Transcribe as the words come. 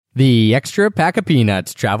The Extra Pack of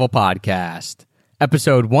Peanuts Travel Podcast,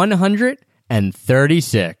 episode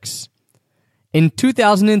 136. In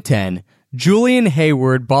 2010, Julian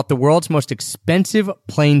Hayward bought the world's most expensive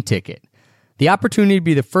plane ticket, the opportunity to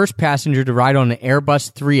be the first passenger to ride on an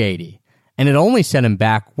Airbus 380, and it only set him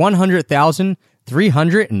back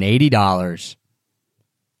 $100,380.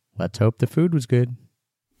 Let's hope the food was good.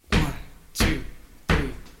 1, 2, 3.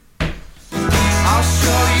 I'll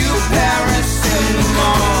show you Paris in the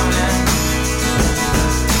morning.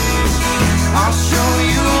 I'll show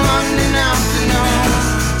you London afternoon.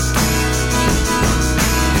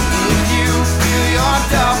 If you feel your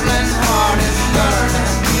Dublin heart is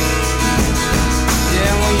burning,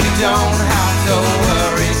 yeah, well, you don't have to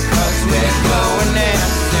worry, 'cause we're going there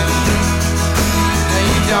soon.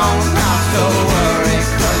 Yeah, you don't have to worry,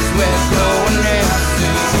 'cause we're going there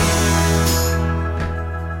soon.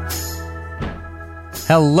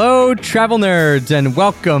 Hello, travel nerds, and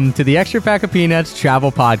welcome to the Extra Pack of Peanuts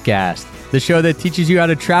Travel Podcast, the show that teaches you how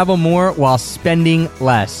to travel more while spending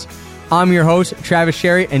less. I'm your host, Travis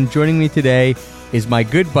Sherry, and joining me today is my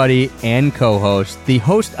good buddy and co-host, the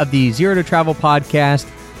host of the Zero to Travel podcast,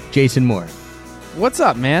 Jason Moore. What's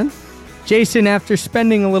up, man? Jason, after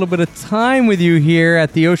spending a little bit of time with you here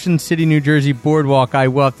at the Ocean City, New Jersey boardwalk, I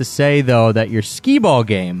will have to say, though, that your skee-ball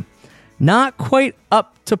game, not quite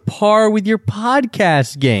up to par with your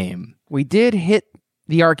podcast game. We did hit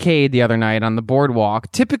the arcade the other night on the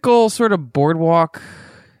boardwalk. Typical sort of boardwalk,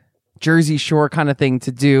 Jersey Shore kind of thing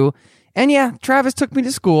to do. And yeah, Travis took me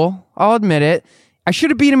to school. I'll admit it. I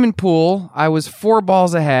should have beat him in pool. I was 4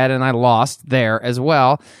 balls ahead and I lost there as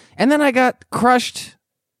well. And then I got crushed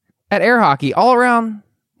at air hockey. All around,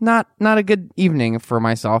 not a good evening for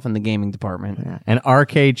myself in the gaming department. Yeah, an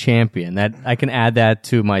arcade champion. That I can add that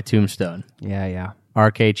to my tombstone. Yeah.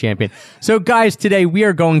 Arcade champion. So guys, today we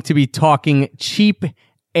are going to be talking cheap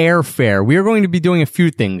airfare. We are going to be doing a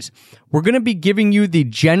few things. We're going to be giving you the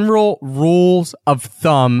general rules of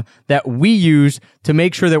thumb that we use to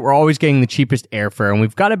make sure that we're always getting the cheapest airfare. And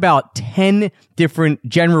we've got about 10 different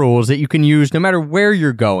general rules that you can use no matter where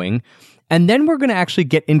you're going. And then we're going to actually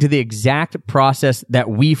get into the exact process that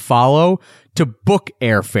we follow to book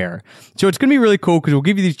airfare. So it's going to be really cool because we'll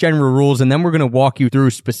give you these general rules and then we're going to walk you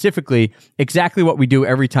through specifically exactly what we do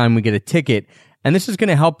every time we get a ticket. And this is going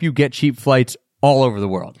to help you get cheap flights all over the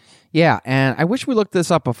world. Yeah, and I wish we looked this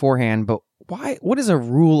up beforehand, but what is a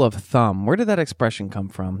rule of thumb? Where did that expression come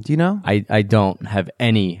from? Do you know? I don't have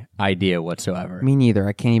any idea whatsoever. Me neither.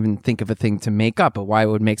 I can't even think of a thing to make up, but why it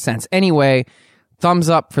would make sense. Anyway, thumbs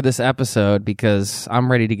up for this episode because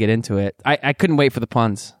I'm ready to get into it. I couldn't wait for the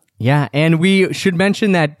puns. Yeah, and we should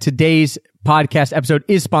mention that today's podcast episode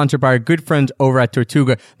is sponsored by our good friends over at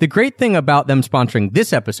Tortuga. The great thing about them sponsoring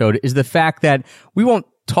this episode is the fact that we won't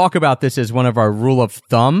talk about this as one of our rule of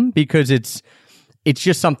thumb because it's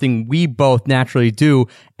just something we both naturally do,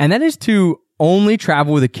 and that is to only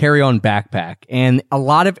travel with a carry-on backpack. And a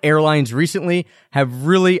lot of airlines recently have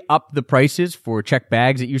really upped the prices for checked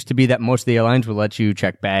bags. It used to be that most of the airlines would let you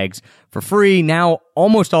check bags for free. Now,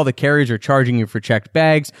 almost all the carriers are charging you for checked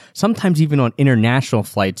bags, sometimes even on international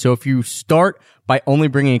flights. So if you start by only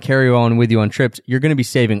bringing a carry-on with you on trips, you're going to be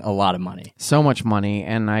saving a lot of money. So much money,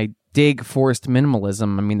 and I dig forced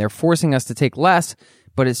minimalism. I mean, they're forcing us to take less,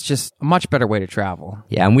 but it's just a much better way to travel.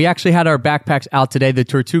 Yeah, and we actually had our backpacks out today. The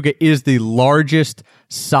Tortuga is the largest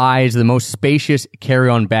size, the most spacious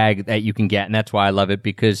carry-on bag that you can get, and that's why I love it,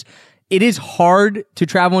 because it is hard to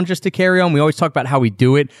travel in just a carry-on. We always talk about how we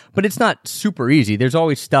do it, but it's not super easy. There's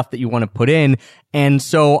always stuff that you want to put in, and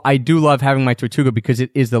so I do love having my Tortuga because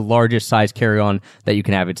it is the largest size carry-on that you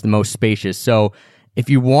can have. It's the most spacious. So if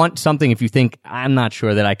you want something, if you think, I'm not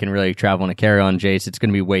sure that I can really travel in a carry-on, Jace, it's going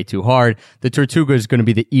to be way too hard, the Tortuga is going to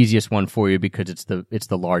be the easiest one for you because it's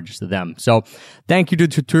the largest of them. So thank you to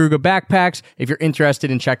Tortuga Backpacks. If you're interested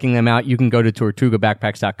in checking them out, you can go to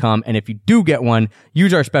tortugabackpacks.com. And if you do get one,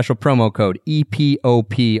 use our special promo code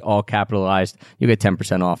EPOP, all capitalized. You get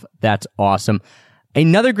 10% off. That's awesome.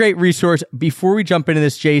 Another great resource before we jump into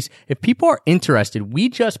this, Jace, if people are interested, we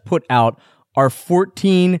just put out our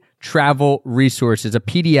 14 travel resources, a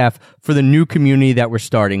PDF for the new community that we're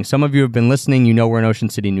starting. Some of you have been listening. You know we're in Ocean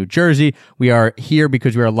City, New Jersey. We are here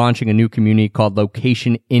because we are launching a new community called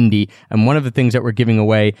Location Indie. And one of the things that we're giving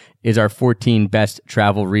away is our 14 best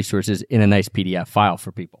travel resources in a nice PDF file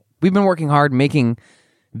for people. We've been working hard making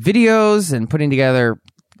videos and putting together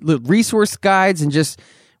resource guides and just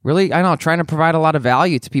really, I don't know, trying to provide a lot of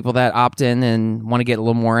value to people that opt in and want to get a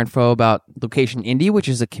little more info about Location Indie, which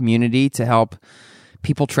is a community to help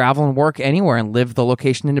people travel and work anywhere and live the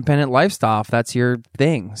location independent lifestyle if that's your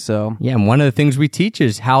thing. So Yeah, and one of the things we teach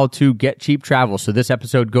is how to get cheap travel. So this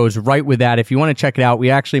episode goes right with that. If you want to check it out, we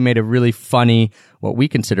actually made a really funny, what we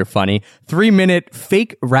consider funny, 3-minute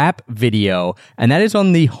fake rap video. And that is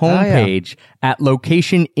on the homepage at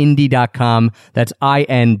locationindie.com. That's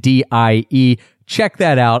INDIE. Check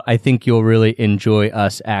that out. I think you'll really enjoy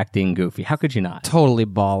us acting goofy. How could you not? totally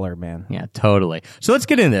baller, man. Yeah, totally. So let's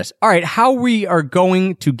get into this. All right, how we are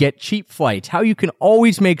going to get cheap flights, how you can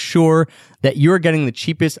always make sure that you're getting the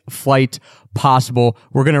cheapest flight possible.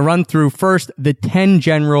 We're going to run through first the 10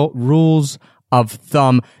 general rules of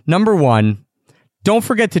thumb. Number 1, don't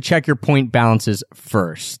forget to check your point balances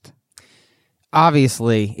first.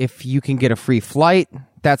 Obviously, if you can get a free flight,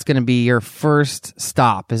 that's going to be your first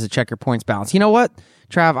stop, is to check your points balance. You know what,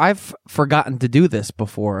 Trav? I've forgotten to do this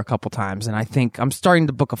before a couple times, and I think I'm starting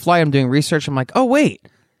to book a flight. I'm doing research. I'm like, oh, wait,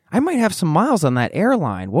 I might have some miles on that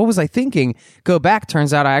airline. What was I thinking? Go back.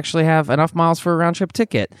 Turns out I actually have enough miles for a round-trip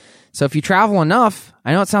ticket. So if you travel enough,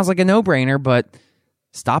 I know it sounds like a no-brainer, but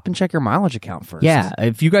stop and check your mileage account first. Yeah,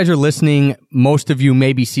 if you guys are listening, most of you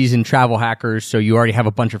may be seasoned travel hackers, so you already have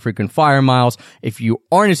a bunch of frequent flyer miles. If you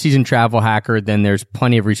aren't a seasoned travel hacker, then there's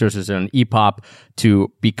plenty of resources on EPOP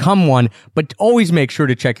to become one, but always make sure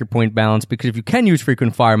to check your point balance, because if you can use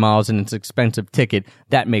frequent flyer miles and it's an expensive ticket,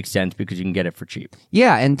 that makes sense because you can get it for cheap.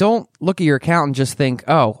 Yeah, and don't look at your account and just think,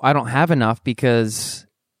 oh, I don't have enough, because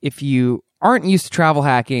if you aren't used to travel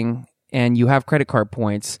hacking and you have credit card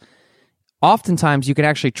points, oftentimes you can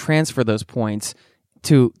actually transfer those points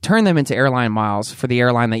to turn them into airline miles for the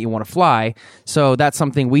airline that you want to fly. So that's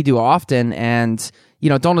something we do often. And,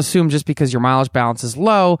 don't assume just because your mileage balance is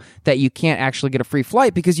low that you can't actually get a free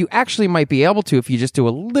flight, because you actually might be able to if you just do a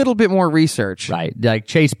little bit more research. Right. Like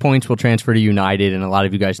Chase points will transfer to United, and a lot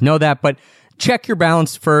of you guys know that, but check your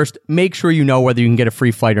balance first. Make sure you know whether you can get a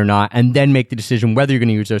free flight or not, and then make the decision whether you're going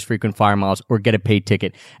to use those frequent flyer miles or get a paid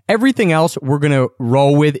ticket. Everything else we're going to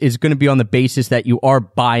roll with is going to be on the basis that you are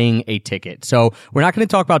buying a ticket. So we're not going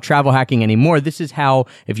to talk about travel hacking anymore. This is how,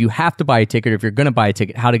 if you have to buy a ticket, or if you're going to buy a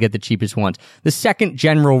ticket, how to get the cheapest ones. The second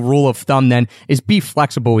general rule of thumb then is be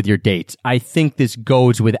flexible with your dates. I think this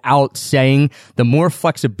goes without saying. The more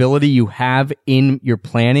flexibility you have in your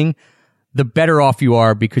planning, the better off you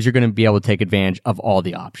are, because you're going to be able to take advantage of all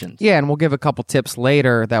the options. Yeah, and we'll give a couple tips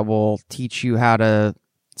later that will teach you how to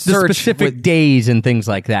The search specific days and things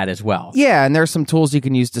like that as well. Yeah, and there's some tools you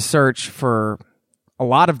can use to search for a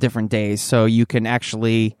lot of different days, so you can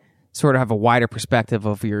actually sort of have a wider perspective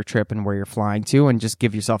of your trip and where you're flying to, and just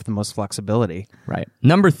give yourself the most flexibility. Right.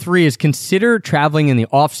 Number 3 is consider traveling in the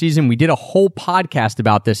off season. We did a whole podcast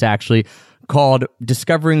about this, actually, called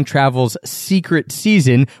Discovering Travel's Secret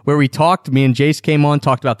Season, where me and Jace came on,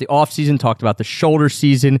 talked about the off season, talked about the shoulder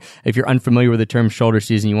season. If you're unfamiliar with the term shoulder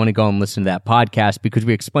season, you want to go and listen to that podcast, because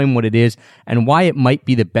we explain what it is and why it might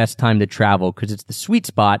be the best time to travel, because it's the sweet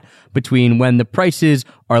spot between when the prices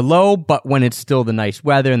are low, but when it's still the nice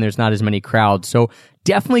weather and there's not as many crowds. So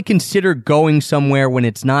definitely consider going somewhere when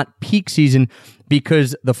it's not peak season,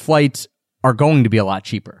 because the flights are going to be a lot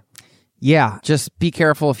cheaper. Yeah, just be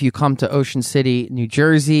careful if you come to Ocean City, New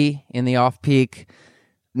Jersey in the off-peak.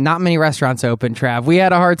 Not many restaurants open, Trav. We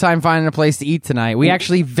had a hard time finding a place to eat tonight. We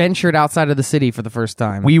actually ventured outside of the city for the first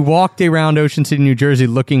time. We walked around Ocean City, New Jersey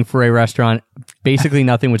looking for a restaurant. Basically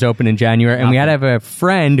nothing was open in January. And we had to have a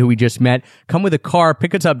friend who we just met come with a car,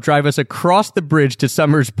 pick us up, drive us across the bridge to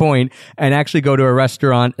Summers Point, and actually go to a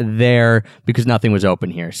restaurant there because nothing was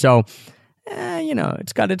open here. So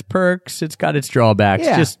it's got its perks, it's got its drawbacks.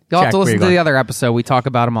 Yeah, Just you'll have check to where listen you're to going. the other episode. We talk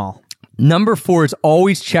about them all. Number 4 is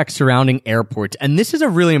always check surrounding airports. And this is a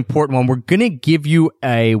really important one. We're going to give you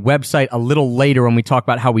a website a little later when we talk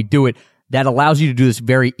about how we do it that allows you to do this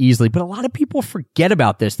very easily. But a lot of people forget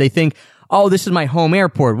about this. They think, oh, this is my home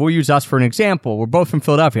airport. We'll use us for an example. We're both from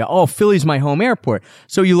Philadelphia. Oh, Philly's my home airport.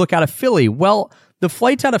 So you look out of Philly. Well, the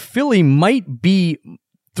flights out of Philly might be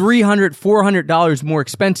 $300, $400 more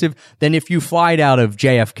expensive than if you fly out of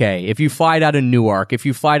JFK, if you fly out of Newark, if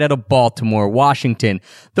you fly out of Baltimore, Washington.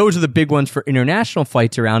 Those are the big ones for international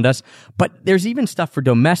flights around us. But there's even stuff for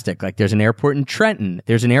domestic, like there's an airport in Trenton,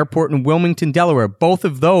 there's an airport in Wilmington, Delaware. Both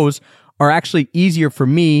of those are actually easier for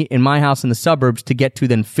me in my house in the suburbs to get to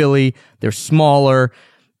than Philly. They're smaller.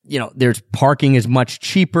 There's parking is much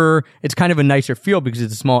cheaper. It's kind of a nicer feel because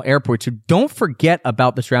it's a small airport. So don't forget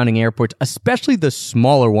about the surrounding airports, especially the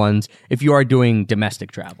smaller ones if you are doing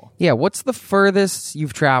domestic travel. Yeah, what's the furthest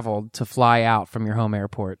you've traveled to fly out from your home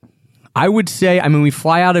airport? I would say, we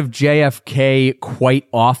fly out of JFK quite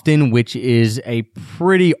often, which is a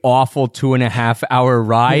pretty awful 2.5 hour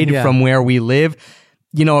ride Yeah. from where we live.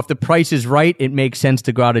 if the price is right, it makes sense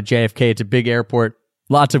to go out of JFK. It's a big airport.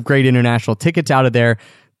 Lots of great international tickets out of there.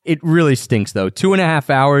 It really stinks, though. 2.5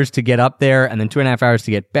 hours to get up there and then 2.5 hours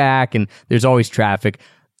to get back, and there's always traffic.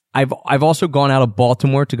 I've also gone out of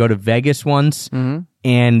Baltimore to go to Vegas once,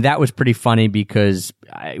 and that was pretty funny because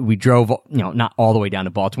we drove, not all the way down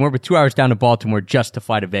to Baltimore, but 2 hours down to Baltimore just to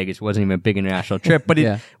fly to Vegas. It wasn't even a big international trip, but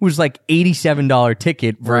it was like $87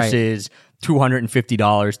 ticket versus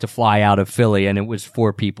 $250 to fly out of Philly, and it was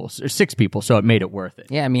 4 people or 6 people, so it made it worth it.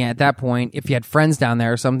 Yeah, I mean, at that point, if you had friends down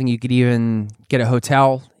there or something, you could even get a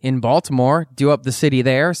hotel in Baltimore, do up the city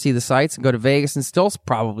there, see the sights, and go to Vegas and still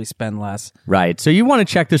probably spend less. Right. So you want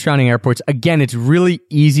to check the surrounding airports. Again, it's really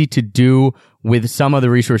easy to do with some of the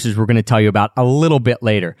resources we're going to tell you about a little bit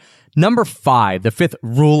later. Number 5, the 5th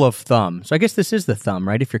rule of thumb. So I guess this is the thumb,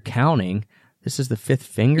 right? If you're counting, this is the 5th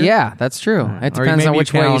finger. Yeah, that's true. It depends on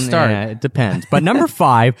which way you start. Yeah, it depends. But number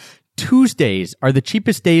 5, Tuesdays are the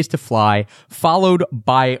cheapest days to fly, followed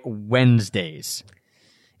by Wednesdays.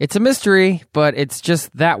 It's a mystery, but it's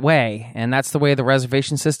just that way. And that's the way the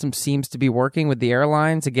reservation system seems to be working with the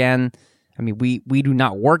airlines. Again, I mean, we do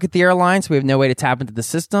not work at the airlines, so we have no way to tap into the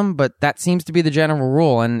system, but that seems to be the general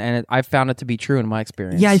rule, and I've found it to be true in my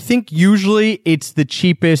experience. Yeah, I think usually it's the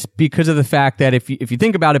cheapest because of the fact that if you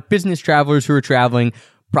think about it, business travelers who are traveling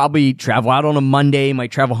probably travel out on a Monday,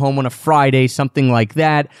 might travel home on a Friday, something like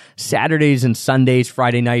that. Saturdays and Sundays,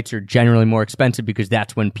 Friday nights are generally more expensive because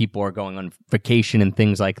that's when people are going on vacation and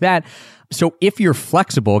things like that. So if you're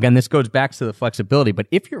flexible, again, this goes back to the flexibility, but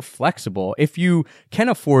if you're flexible, if you can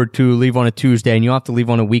afford to leave on a Tuesday and you have to leave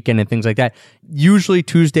on a weekend and things like that, usually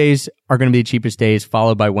Tuesdays are going to be the cheapest days,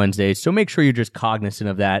 followed by Wednesdays. So make sure you're just cognizant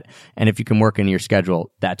of that. And if you can work into your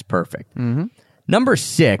schedule, that's perfect. Mm-hmm. Number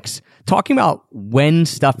 6, talking about when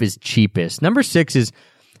stuff is cheapest. Number 6 is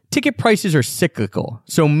ticket prices are cyclical.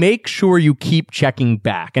 So make sure you keep checking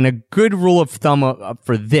back. And a good rule of thumb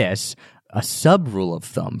for this, a sub rule of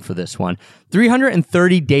thumb for this one,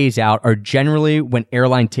 330 days out are generally when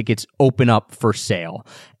airline tickets open up for sale.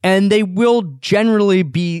 And they will generally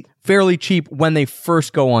be fairly cheap when they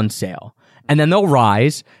first go on sale. And then they'll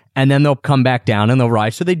rise, and then they'll come back down and they'll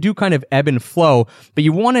rise. So they do kind of ebb and flow. But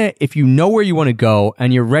you want to, if you know where you want to go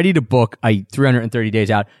and you're ready to book 330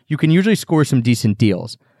 days out, you can usually score some decent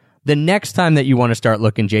deals. The next time that you want to start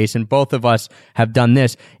looking, Jason, both of us have done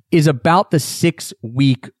this, is about the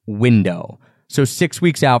 6-week window. So 6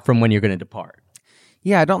 weeks out from when you're going to depart.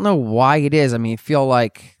 Yeah, I don't know why it is. I mean, I feel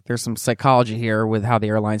like there's some psychology here with how the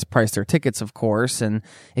airlines price their tickets, of course. And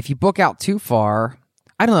if you book out too far,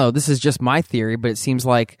 I don't know, this is just my theory, but it seems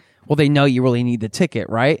like, well, they know you really need the ticket,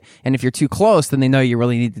 right? And if you're too close, then they know you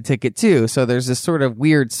really need the ticket too. So there's this sort of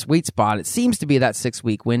weird sweet spot. It seems to be that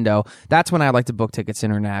 6-week window. That's when I like to book tickets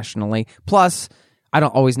internationally. Plus, I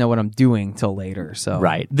don't always know what I'm doing till later. So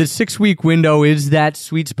right. The 6-week window is that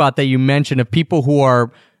sweet spot that you mentioned of people who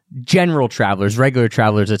are general travelers, regular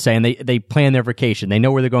travelers, let's say, and they plan their vacation. They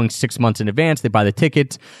know where they're going 6 months in advance. They buy the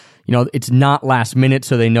tickets. You know, it's not last minute,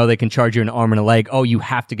 so they know they can charge you an arm and a leg. Oh, you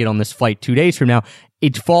have to get on this flight 2 days from now.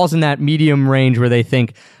 It falls in that medium range where they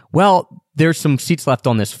think, well, there's some seats left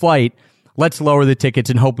on this flight. Let's lower the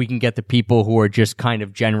tickets and hope we can get the people who are just kind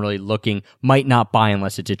of generally looking, might not buy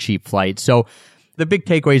unless it's a cheap flight. So the big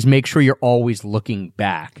takeaway is make sure you're always looking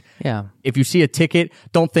back. Yeah. If you see a ticket,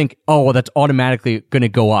 don't think, oh, well, that's automatically going to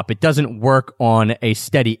go up. It doesn't work on a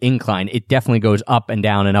steady incline. It definitely goes up and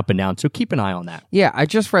down and up and down. So keep an eye on that. Yeah, I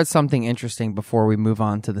just read something interesting before we move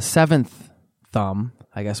on to the 7th thumb,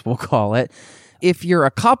 I guess we'll call it. If you're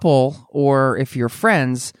a couple or if you're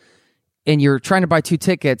friends and you're trying to buy 2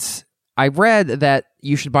 tickets, I read that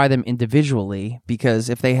you should buy them individually because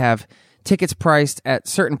if they have tickets priced at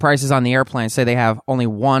certain prices on the airplane, say they have only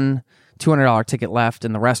one $200 ticket left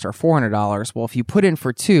and the rest are $400. Well, if you put in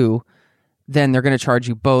for 2, then they're going to charge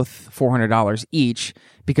you both $400 each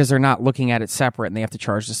because they're not looking at it separate and they have to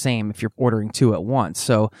charge the same if you're ordering 2 at once.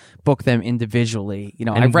 So book them individually. You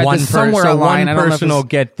know, and I read this somewhere online. One person will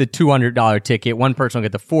get the $200 ticket, one person will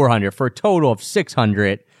get the $400 for a total of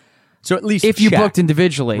 $600. So at least if you booked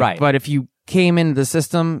individually, right? But if you came into the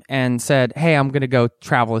system and said, hey, I'm going to go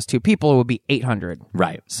travel as 2 people, it would be $800.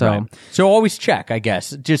 Right. So, right. So always check, I guess.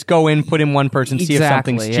 Just go in, put in one person, see if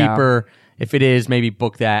something's cheaper. If it is, maybe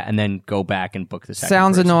book that and then go back and book the second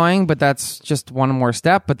Sounds person. annoying, but that's just one more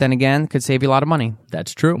step. But then again, could save you a lot of money.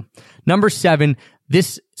 That's true. Number 7,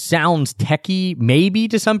 this sounds techie maybe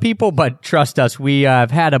to some people, but trust us, we have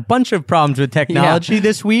had a bunch of problems with technology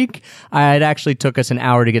this week. It actually took us an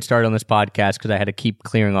hour to get started on this podcast because I had to keep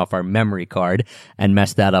clearing off our memory card and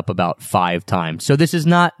messed that up about 5 times. So this is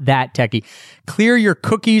not that techie. Clear your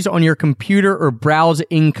cookies on your computer or browse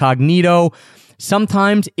incognito.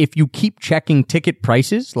 Sometimes if you keep checking ticket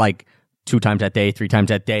prices, like 2 times that day, 3 times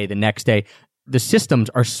that day, the next day, the systems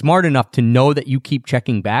are smart enough to know that you keep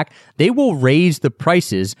checking back. They will raise the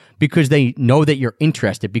prices because they know that you're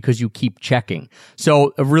interested because you keep checking.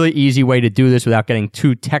 So a really easy way to do this without getting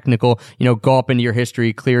too technical, go up into your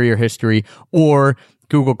history, clear your history, or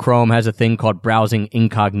Google Chrome has a thing called browsing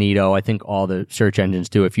incognito. I think all the search engines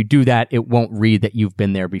do. If you do that, it won't read that you've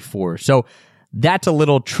been there before. So that's a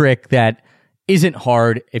little trick that isn't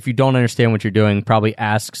hard. If you don't understand what you're doing, probably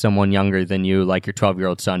ask someone younger than you, like your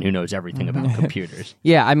 12-year-old son who knows everything about computers.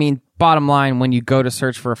 Yeah, I mean, bottom line, when you go to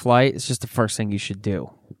search for a flight, it's just the first thing you should do.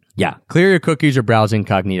 Yeah, clear your cookies or browse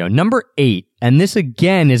incognito. Number 8, and this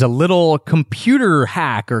again is a little computer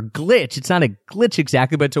hack or glitch. It's not a glitch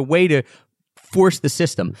exactly, but it's a way to force the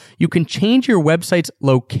system. You can change your website's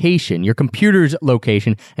location, your computer's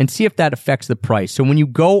location, and see if that affects the price. So when you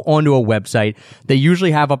go onto a website, they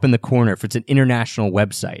usually have up in the corner, if it's an international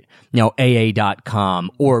website,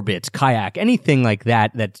 AA.com, Orbitz, Kayak, anything like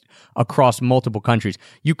that that's across multiple countries,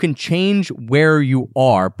 you can change where you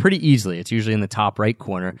are pretty easily. It's usually in the top right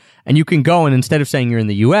corner. And you can go and instead of saying you're in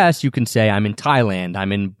the US, you can say I'm in Thailand,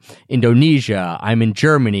 I'm in Indonesia, I'm in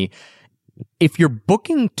Germany. If you're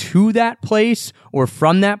booking to that place or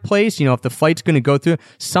from that place, if the flight's going to go through,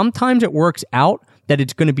 sometimes it works out that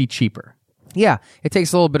it's going to be cheaper. Yeah, it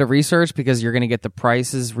takes a little bit of research because you're going to get the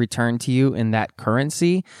prices returned to you in that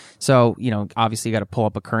currency. So, obviously you got to pull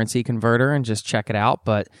up a currency converter and just check it out,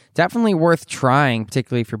 but definitely worth trying,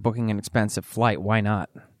 particularly if you're booking an expensive flight. Why not?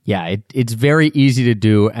 Yeah, it's very easy to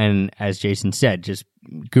do. And as Jason said, just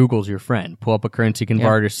Google's your friend. Pull up a currency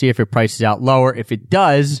converter, see if it prices out lower. If it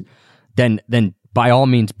does, then by all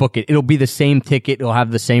means book it. It'll be the same ticket. It'll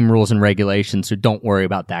have the same rules and regulations. So don't worry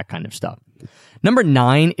about that kind of stuff. Number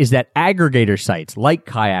 9 is that aggregator sites like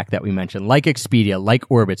Kayak that we mentioned, like Expedia, like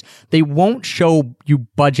Orbitz, they won't show you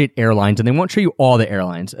budget airlines and they won't show you all the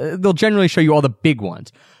airlines. They'll generally show you all the big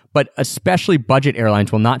ones, but especially budget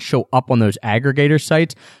airlines will not show up on those aggregator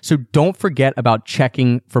sites. So don't forget about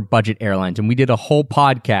checking for budget airlines. And we did a whole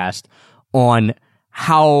podcast on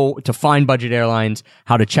how to find budget airlines,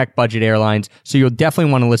 how to check budget airlines. So you'll definitely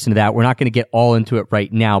want to listen to that. We're not going to get all into it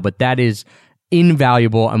right now, but that is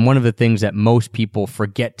invaluable and one of the things that most people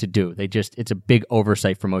forget to do. It's a big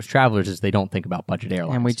oversight for most travelers is they don't think about budget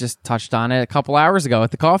airlines. And we just touched on it a couple hours ago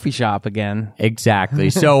at the coffee shop again. Exactly.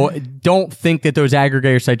 So don't think that those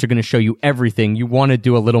aggregator sites are going to show you everything. You want to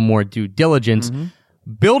do a little more due diligence. Mm-hmm.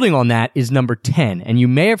 Building on that is number 10, and you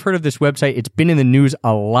may have heard of this website. It's been in the news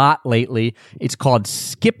a lot lately. It's called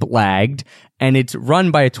Skiplagged, and it's run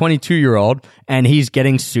by a 22-year-old, and he's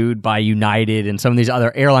getting sued by United and some of these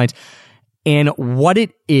other airlines. And what it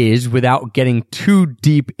is, without getting too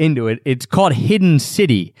deep into it, it's called Hidden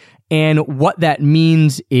City. And what that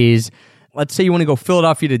means is, let's say you want to go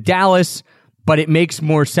Philadelphia to Dallas, but it makes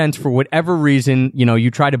more sense for whatever reason. You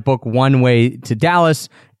try to book one way to Dallas,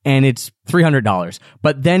 and it's $300.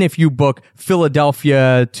 But then if you book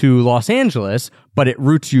Philadelphia to Los Angeles, but it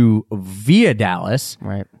routes you via Dallas,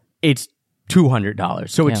 right, it's $200.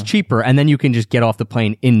 So it's cheaper. And then you can just get off the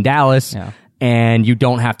plane in Dallas. Yeah. And you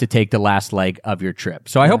don't have to take the last leg of your trip.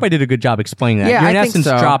 So I hope I did a good job explaining that. Yeah, You're in I essence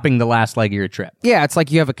think so. dropping the last leg of your trip. Yeah, it's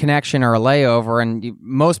like you have a connection or a layover, and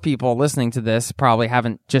most people listening to this probably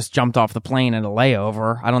haven't just jumped off the plane at a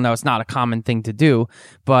layover. I don't know, it's not a common thing to do,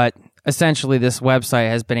 but essentially this website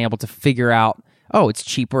has been able to figure out, it's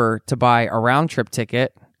cheaper to buy a round-trip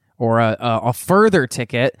ticket or a further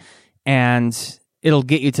ticket, and it'll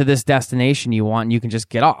get you to this destination you want and you can just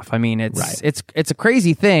get off. I mean, it's a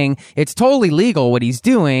crazy thing. It's totally legal what he's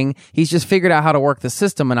doing. He's just figured out how to work the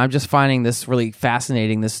system, and I'm just finding this really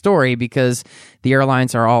fascinating, this story, because the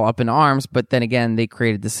airlines are all up in arms, but then again, they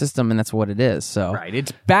created the system and that's what it is. So right.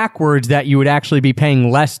 It's backwards that you would actually be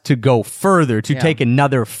paying less to go further, to take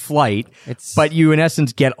another flight, but you in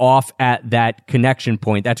essence get off at that connection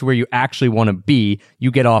point. That's where you actually want to be.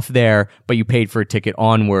 You get off there, but you paid for a ticket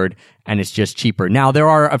onward, and it's just cheaper. Now, there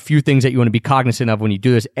are a few things that you want to be cognizant of when you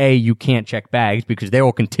do this. A, you can't check bags because they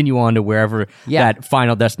will continue on to wherever that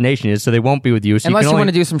final destination is, so they won't be with you. So unless you want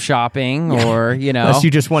to do some shopping or, unless you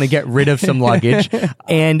just want to get rid of some luggage.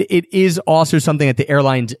 And it is also something that the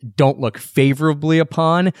airlines don't look favorably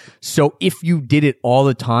upon. So if you did it all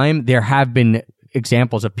the time, there have been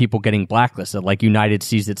examples of people getting blacklisted. Like United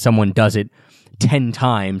sees that someone does it 10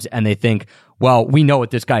 times and they think, well, we know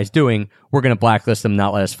what this guy's doing. We're going to blacklist them,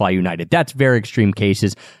 not let us fly United. That's very extreme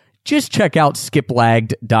cases. Just check out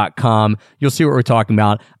skiplagged.com. You'll see what we're talking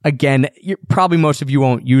about. Again, probably most of you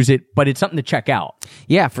won't use it, but it's something to check out.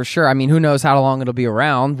 Yeah, for sure. I mean, who knows how long it'll be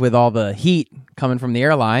around with all the heat coming from the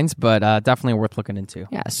airlines, but definitely worth looking into.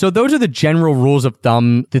 Yeah, so those are the general rules of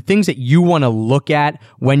thumb, the things that you want to look at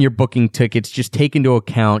when you're booking tickets. Just take into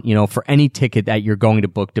account, for any ticket that you're going to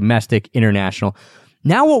book, domestic, international.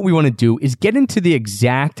 Now what we want to do is get into the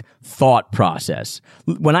exact thought process.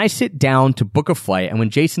 When I sit down to book a flight and when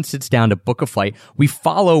Jason sits down to book a flight, we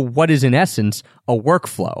follow what is in essence a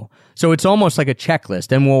workflow. So it's almost like a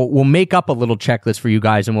checklist, and we'll make up a little checklist for you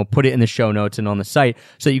guys and we'll put it in the show notes and on the site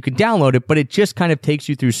so you can download it, but it just kind of takes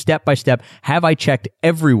you through step by step. Have I checked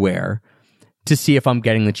everywhere to see if I'm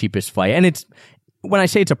getting the cheapest flight? And when I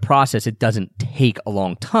say it's a process, it doesn't take a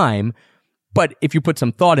long time. But if you put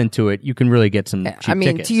some thought into it, you can really get some cheap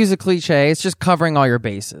tickets. To use a cliche, it's just covering all your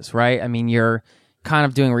bases, right? I mean, you're kind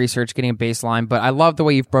of doing research, getting a baseline, but I love the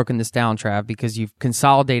way you've broken this down, Trav, because you've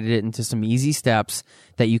consolidated it into some easy steps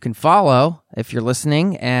that you can follow if you're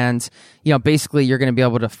listening. And, basically you're going to be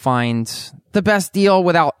able to find the best deal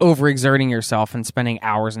without overexerting yourself and spending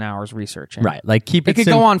hours and hours researching. Right. Like keep it could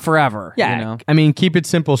go on forever. Yeah. I mean, keep it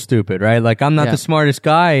simple, stupid, right? Like I'm not the smartest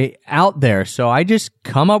guy out there. So I just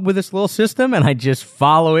come up with this little system and I just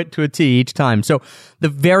follow it to a T each time. So the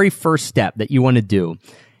very first step that you want to do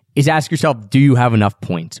is ask yourself, do you have enough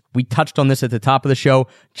points? We touched on this at the top of the show.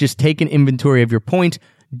 Just take an inventory of your points.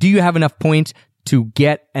 Do you have enough points to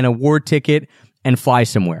get an award ticket and fly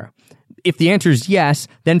somewhere? If the answer is yes,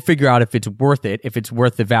 then figure out if it's worth it, if it's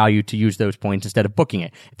worth the value to use those points instead of booking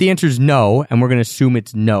it. If the answer is no, and we're going to assume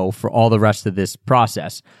it's no for all the rest of this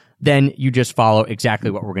process, then you just follow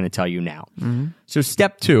exactly what we're going to tell you now. Mm-hmm. So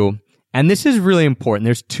step 2, and this is really important.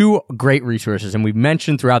 There's 2 great resources, and we've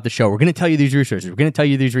mentioned throughout the show, we're going to tell you these resources. We're going to tell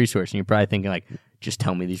you these resources. And you're probably thinking like, just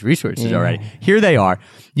tell me these resources already. Here they are.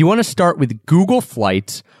 You want to start with Google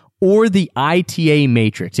Flights or the ITA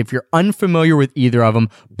Matrix. If you're unfamiliar with either of them,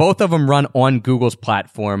 both of them run on Google's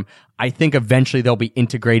platform. I think eventually they'll be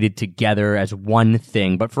integrated together as one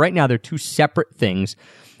thing. But for right now, they're 2 separate things.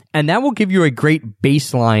 And that will give you a great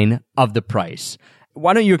baseline of the price.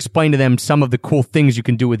 Why don't you explain to them some of the cool things you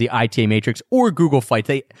can do with the ITA Matrix or Google Flights?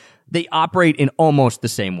 They operate in almost the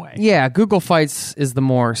same way. Yeah, Google Flights is the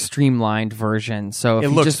more streamlined version. So if it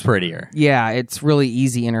looks prettier. Yeah, it's really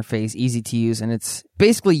easy interface, easy to use, and it's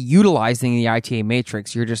basically utilizing the ITA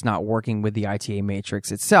Matrix. You're just not working with the ITA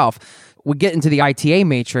Matrix itself. We get into the ITA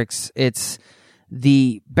Matrix, it's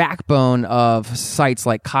the backbone of sites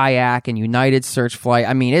like Kayak and United Search Flight.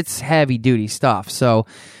 I mean, it's heavy duty stuff. So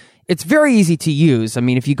it's very easy to use. I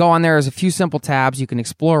mean, if you go on there, there's a few simple tabs. You can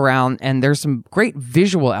explore around, and there's some great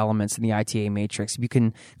visual elements in the ITA Matrix. You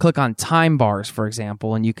can click on time bars, for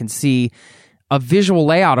example, and you can see a visual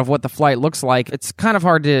layout of what the flight looks like. It's kind of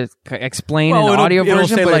hard to explain in the audio version. It'll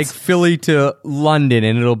say but like Philly to London,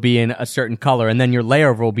 and it'll be in a certain color, and then your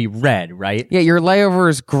layover will be red, right? Yeah, your layover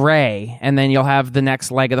is gray, and then you'll have the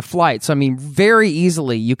next leg of the flight. So, I mean, very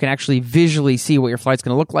easily, you can actually visually see what your flight's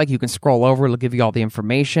going to look like. You can scroll over, it'll give you all the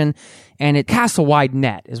information, and it casts a wide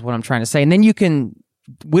net, is what I'm trying to say. And then you can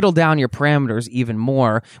whittle down your parameters even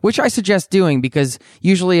more, which I suggest doing, because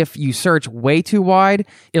usually if you search way too wide,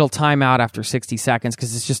 it'll time out after 60 seconds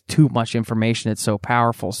because it's just too much information. It's so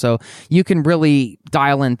powerful. So you can really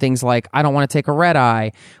dial in things like, I don't want to take a red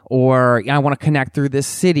eye, or I want to connect through this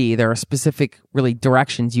city. There are specific really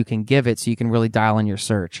directions you can give it so you can really dial in your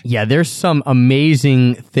search. Yeah, there's some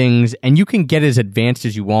amazing things, and you can get as advanced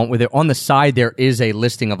as you want with it. On the side, there is a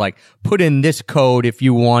listing of like, put in this code if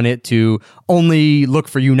you want it to only look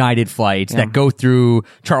for United flights that go through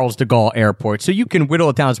Charles de Gaulle Airport. So you can whittle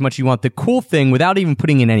it down as much as you want. The cool thing, without even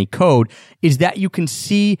putting in any code, is that you can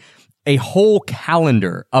see a whole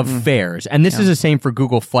calendar of fares. And this is the same for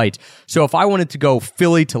Google Flights. So if I wanted to go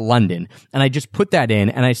Philly to London, and I just put that in,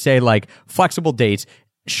 and I say like flexible dates,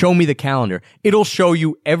 show me the calendar, it'll show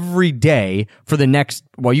you every day for the next,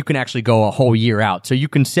 well, you can actually go a whole year out. So you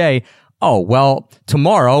can say, oh, well,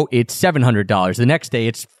 tomorrow it's $700. The next day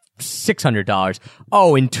it's $600.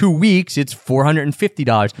 Oh, in 2 weeks, it's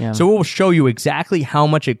 $450. Yeah. So it will show you exactly how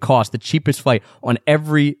much it costs, the cheapest flight on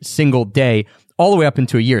every single day, all the way up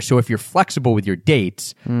into a year. So if you're flexible with your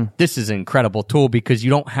dates, this is an incredible tool because you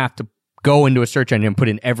don't have to go into a search engine and put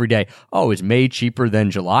in every day, oh, is May cheaper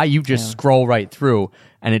than July? You just scroll right through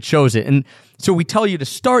and it shows it. And so we tell you to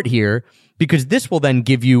start here because this will then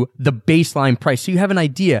give you the baseline price. So you have an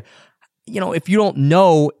idea. You know, if you don't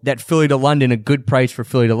know that Philly to London, a good price for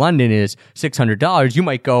Philly to London is $600, you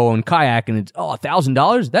might go on Kayak and it's,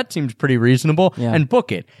 $1,000? That seems pretty reasonable, and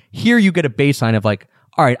book it. Here you get a baseline of like,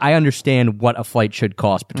 all right, I understand what a flight should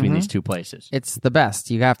cost between these two places. It's the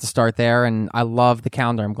best. You have to start there, and I love the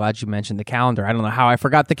calendar. I'm glad you mentioned the calendar. I don't know how I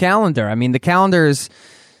forgot the calendar. I mean, the calendar is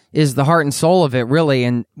is the heart and soul of it, really.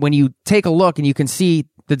 And when you take a look and you can see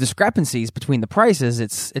the discrepancies between the prices,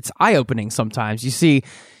 it's eye-opening sometimes. You see,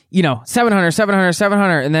 you know, 700, 700,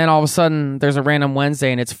 700, and then all of a sudden there's a random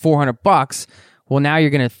Wednesday and it's $400. Well, now you're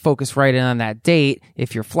going to focus right in on that date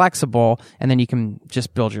if you're flexible, and then you can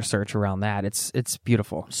just build your search around that. It's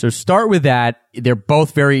beautiful. So start with that. They're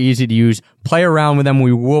both very easy to use. Play around with them.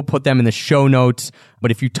 We will put them in the show notes.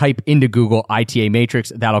 But if you type into Google ITA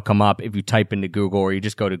Matrix, that'll come up. If you type into Google, or you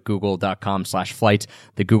just go to google.com/flights,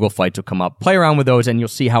 the Google flights will come up. Play around with those and you'll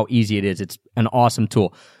see how easy it is. It's an awesome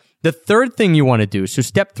tool. The third thing you want to do, so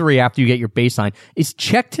step 3 after you get your baseline, is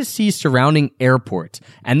check to see surrounding airports.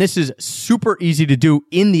 And this is super easy to do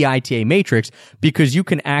in the ITA Matrix because you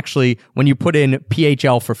can actually, when you put in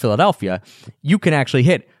PHL for Philadelphia, you can actually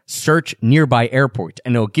hit search nearby airports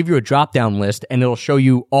and it'll give you a drop down list and it'll show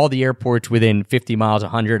you all the airports within 50 miles,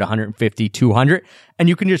 100, 150, 200. And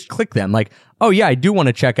you can just click them like, oh yeah, I do want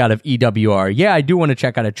to check out of EWR. Yeah, I do want to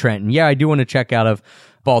check out of Trenton. Yeah, I do want to check out of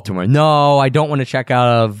Baltimore. No, I don't want to check out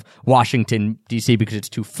of Washington, D.C. because it's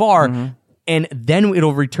too far. Mm-hmm. And then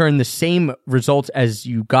it'll return the same results as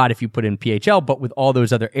you got if you put in PHL, but with all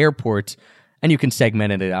those other airports, and you can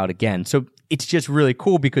segment it out again. So it's just really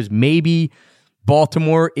cool because maybe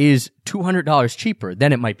Baltimore is $200 cheaper.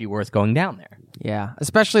 Then it might be worth going down there. Yeah,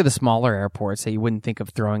 especially the smaller airports that you wouldn't think of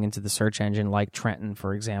throwing into the search engine, like Trenton,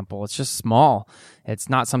 for example. It's just small. It's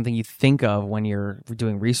not something you think of when you're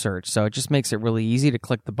doing research. So it just makes it really easy to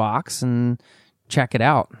click the box and check it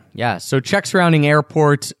out. Yeah, so check surrounding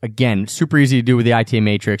airports. Again, super easy to do with the ITA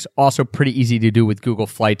Matrix. Also pretty easy to do with Google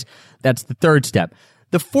Flights. That's the third step.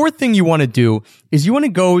 The fourth thing you want to do is you want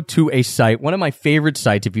to go to a site, one of my favorite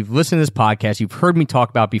sites. If you've listened to this podcast, you've heard me talk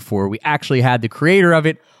about before. We actually had the creator of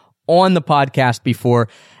it on the podcast before,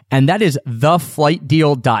 and that is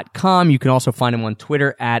theflightdeal.com. You can also find them on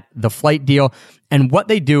Twitter at theflightdeal. And what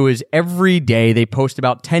they do is every day they post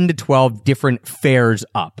about 10 to 12 different fares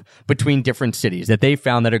up between different cities that they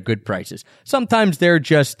found that are good prices. Sometimes they're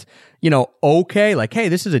just, okay, like, hey,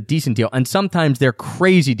 this is a decent deal. And sometimes they're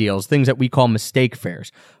crazy deals, things that we call mistake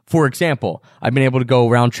fares. For example, I've been able to go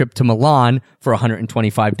round trip to Milan for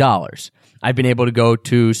 $125. I've been able to go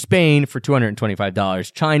to Spain for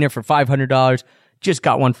 $225, China for $500. Just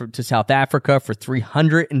got one to South Africa for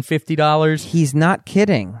 $350. He's not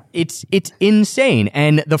kidding. It's insane.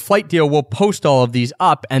 And the Flight Deal will post all of these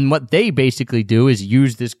up. And what they basically do is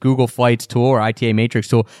use this Google Flights tool or ITA Matrix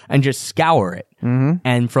tool and just scour it. Mm-hmm.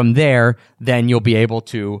 And from there, then you'll be able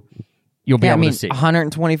to see.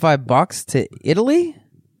 $125 to Italy?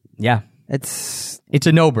 Yeah. It's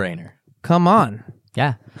a no-brainer. Come on.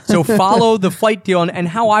 Yeah. So follow the Flight Deal. And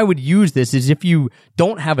how I would use this is if you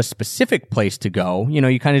don't have a specific place to go, you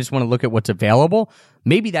kind of just want to look at what's available.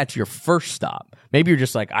 Maybe that's your first stop. Maybe you're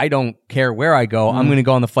just like, I don't care where I go. I'm going to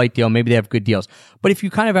go on the Flight Deal. Maybe they have good deals. But if you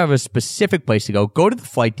kind of have a specific place to go to the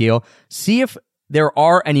Flight Deal, see if there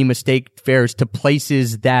are any mistake fares to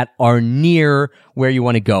places that are near where you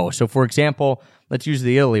want to go. So for example, let's use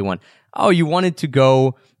the Italy one. Oh, you wanted to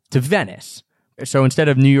go to Venice. So instead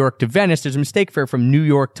of New York to Venice, there's a mistake fare from New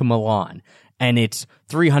York to Milan, and it's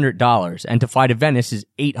 $300, and to fly to Venice is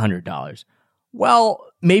 $800. Well,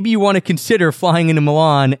 maybe you want to consider flying into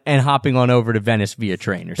Milan and hopping on over to Venice via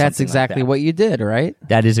train or something. That's exactly what you did, right?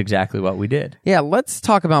 That is exactly what we did. Yeah, let's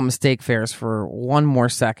talk about mistake fares for one more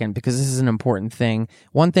second because this is an important thing.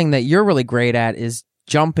 One thing that you're really great at is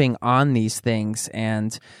jumping on these things,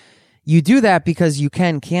 and you do that because you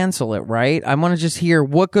can cancel it, right? I want to just hear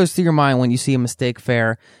what goes through your mind when you see a mistake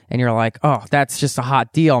fare and you're like, oh, that's just a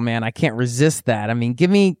hot deal, man. I can't resist that. I mean, give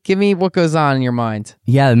me what goes on in your mind.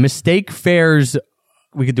 Yeah, mistake fares,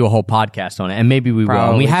 we could do a whole podcast on it, and maybe we will.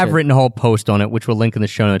 And we have written a whole post on it, which we'll link in the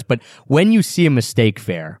show notes. But when you see a mistake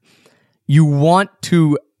fare, you want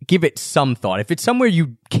to give it some thought. If it's somewhere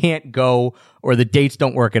you can't go or the dates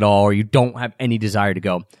don't work at all or you don't have any desire to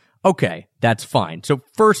go, okay, that's fine. So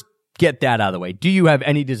first, get that out of the way. Do you have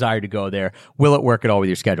any desire to go there? Will it work at all with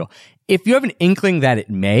your schedule? If you have an inkling that it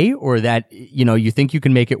may, or that, you think you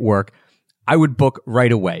can make it work, I would book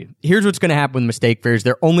right away. Here's what's going to happen with mistake fares.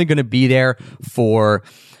 They're only going to be there for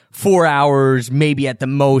 4 hours, maybe at the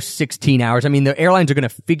most 16 hours. I mean, the airlines are going to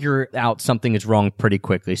figure out something is wrong pretty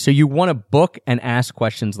quickly. So you want to book and ask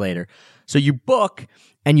questions later. So you book,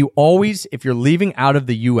 and you always, if you're leaving out of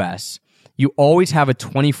the U.S., you always have a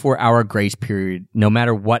 24-hour grace period, no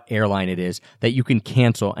matter what airline it is, that you can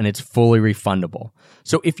cancel, and it's fully refundable.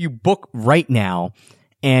 So if you book right now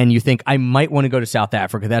and you think, I might want to go to South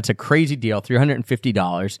Africa. That's a crazy deal,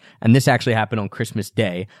 $350. And this actually happened on Christmas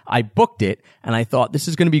Day. I booked it and I thought this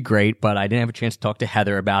is going to be great, but I didn't have a chance to talk to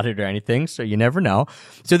Heather about it or anything. So you never know.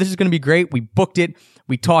 So this is going to be great. We booked it.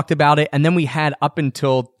 We talked about it. And then we had up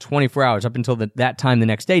until 24 hours, up until that time the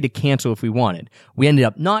next day to cancel if we wanted. We ended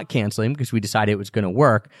up not canceling because we decided it was going to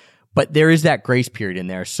work. But there is that grace period in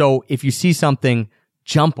there. So if you see something,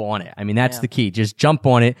 jump on it. I mean, that's the key. Just jump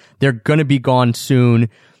on it. They're going to be gone soon.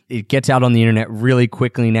 It gets out on the internet really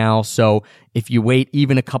quickly now. So if you wait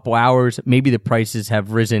even a couple hours, maybe the prices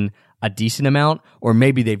have risen a decent amount, or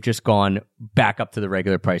maybe they've just gone back up to the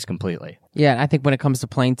regular price completely. Yeah, I think when it comes to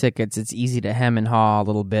plane tickets, it's easy to hem and haw a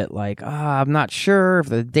little bit, like, I'm not sure if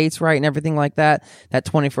the date's right and everything like that. That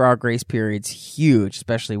 24-hour grace period's huge,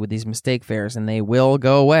 especially with these mistake fares, and they will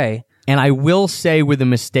go away. And I will say with the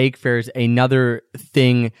mistake fares, another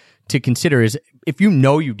thing to consider is if you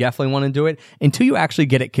know you definitely want to do it, until you actually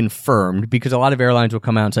get it confirmed, because a lot of airlines will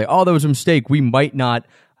come out and say, oh, that was a mistake, we might not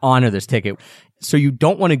honor this ticket. So you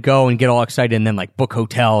don't want to go and get all excited and then like book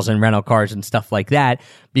hotels and rental cars and stuff like that,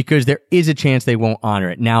 because there is a chance they won't honor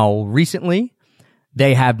it. Now, recently,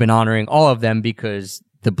 they have been honoring all of them because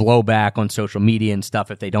the blowback on social media and stuff,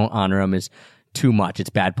 if they don't honor them, is too much. It's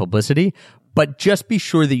bad publicity. But just be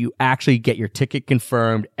sure that you actually get your ticket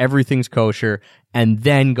confirmed, everything's kosher, and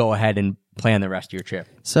then go ahead and plan the rest of your trip.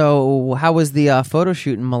 So how was the photo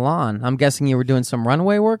shoot in Milan? I'm guessing you were doing some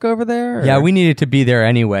runway work over there? Or? Yeah, we needed to be there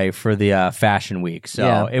anyway for the fashion week,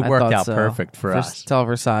 so it worked out perfect for us. Tell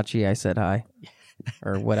Versace I said hi.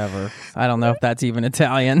 Or whatever. I don't know if that's even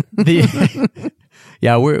Italian.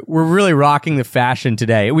 Yeah, we're really rocking the fashion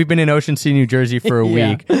today. We've been in Ocean City, New Jersey for a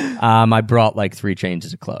week. I brought like 3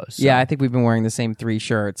 changes of clothes. So. Yeah, I think we've been wearing the same 3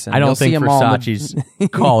 shirts. And I don't think Versace's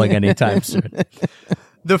calling anytime soon.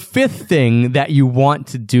 The 5th thing that you want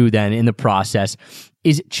to do then in the process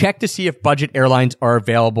is check to see if budget airlines are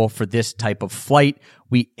available for this type of flight.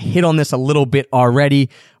 We hit on this a little bit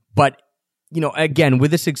already, but again,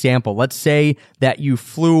 with this example, let's say that you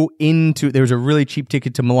flew there was a really cheap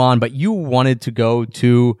ticket to Milan, but you wanted to go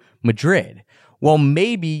to Madrid. Well,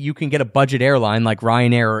 maybe you can get a budget airline like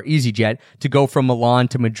Ryanair or EasyJet to go from Milan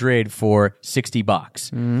to Madrid for $60.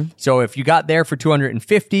 Mm-hmm. So if you got there for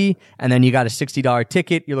 $250 and then you got a $60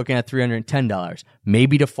 ticket, you're looking at $310.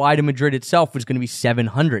 Maybe to fly to Madrid itself was going to be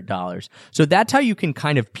 $700. So that's how you can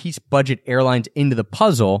kind of piece budget airlines into the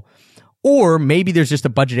puzzle. Or maybe there's just a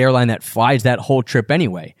budget airline that flies that whole trip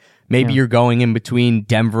anyway. Maybe you're going in between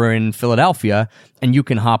Denver and Philadelphia and you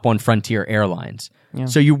can hop on Frontier Airlines. Yeah.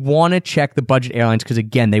 So you want to check the budget airlines because,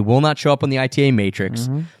 again, they will not show up on the ITA Matrix.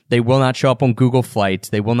 Mm-hmm. They will not show up on Google Flights.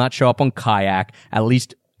 They will not show up on Kayak, at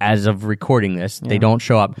least as of recording this. They don't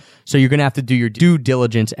show up. So you're going to have to do your due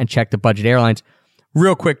diligence and check the budget airlines.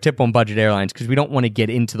 Real quick tip on budget airlines, because we don't want to get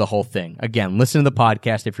into the whole thing. Again, listen to the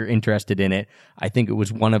podcast if you're interested in it. I think it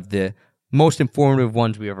was one of the most informative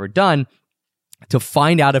ones we've ever done. To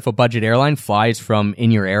find out if a budget airline flies from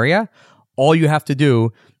in your area, all you have to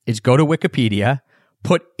do is go to Wikipedia,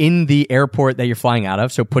 put in the airport that you're flying out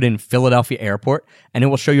of, so put in Philadelphia Airport, and it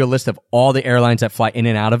will show you a list of all the airlines that fly in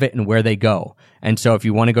and out of it and where they go. And so if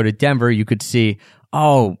you want to go to Denver, you could see,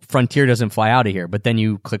 oh, Frontier doesn't fly out of here. But then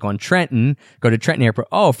you click on Trenton, go to Trenton Airport,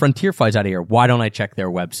 oh, Frontier flies out of here. Why don't I check their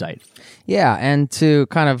website? Yeah, and to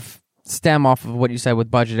kind of stem off of what you said with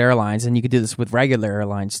budget airlines, and you could do this with regular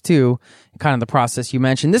airlines too, kind of the process you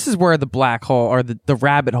mentioned. This is where the black hole, or the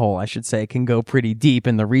rabbit hole, I should say, can go pretty deep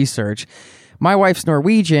in the research. My wife's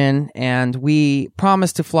Norwegian, and we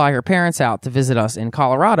promised to fly her parents out to visit us in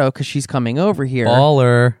Colorado because she's coming over here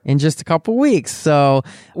Baller. in just a couple weeks. So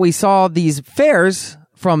we saw these fares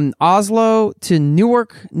from Oslo to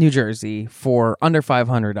Newark, New Jersey for under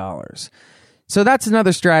 $500. So that's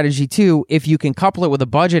another strategy too. If you can couple it with a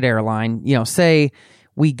budget airline, say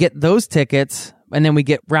we get those tickets and then we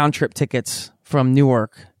get round trip tickets from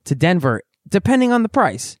Newark to Denver, depending on the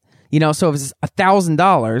price. So if it's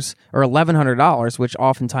 $1,000 or $1,100, which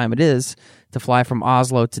oftentimes it is, to fly from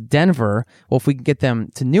Oslo to Denver, well, if we can get them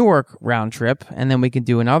to Newark round trip, and then we can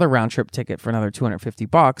do another round trip ticket for another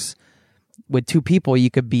 $250, with 2 people, you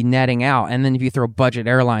could be netting out. And then if you throw budget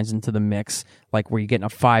airlines into the mix, like where you're getting a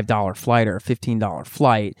 $5 flight or a $15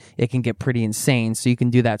 flight, it can get pretty insane. So you can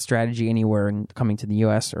do that strategy anywhere and coming to the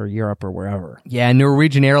U.S. or Europe or wherever. Yeah,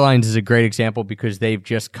 Norwegian Airlines is a great example because they've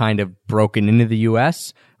just kind of broken into the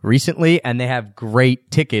U.S. recently, and they have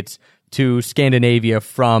great tickets to Scandinavia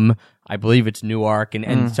from, I believe it's Newark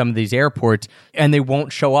and some of these airports, and they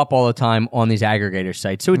won't show up all the time on these aggregator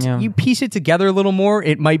sites. So you piece it together a little more.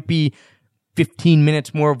 It might be 15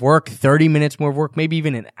 minutes more of work, 30 minutes more of work, maybe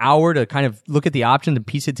even an hour to kind of look at the options and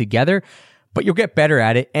piece it together. but you'll get better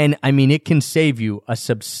at it. And I mean, it can save you a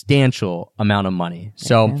substantial amount of money.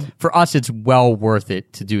 So for us, it's well worth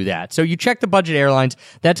it to do that. So you check the budget airlines.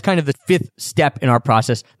 That's kind of the 5th step in our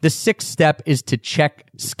process. The 6th step is to check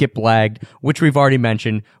Skiplagged, which we've already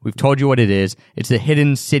mentioned. We've told you what it is. It's the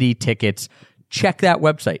hidden city tickets. Check that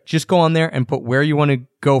website. Just go on there and put where you want to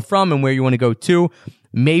go from and where you want to go to.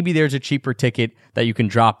 Maybe there's a cheaper ticket that you can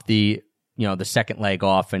drop the second leg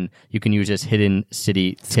off and you can use this hidden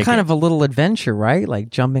city ticket. It's kind of a little adventure, right? Like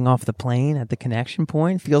jumping off the plane at the connection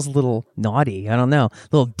point feels a little naughty. I don't know.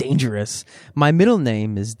 A little dangerous. My middle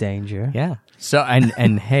name is Danger. Yeah. So,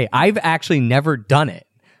 and hey, I've actually never done it.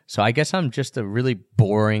 So I guess I'm just a really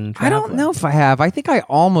boring traveler. I don't know if I have. I think I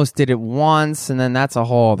almost did it once, and then that's a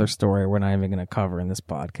whole other story we're not even going to cover in this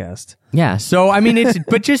podcast. Yeah. So, I mean,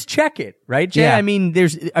 but just check it, right, Jay? Yeah. I mean,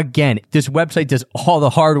 this website does all the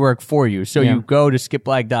hard work for you. So you go to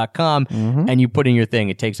skiplagged.com and you put in your thing.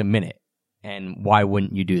 It takes a minute. And why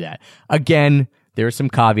wouldn't you do that? Again, there are some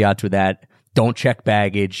caveats with that. Don't check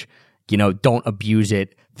baggage. Don't abuse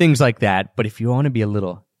it. Things like that. But if you want to be a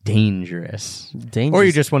little dangerous. Or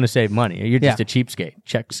you just want to save money, or you're just a cheapskate,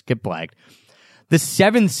 check Skiplagged. The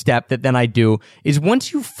 7th step that then I do is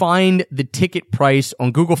once you find the ticket price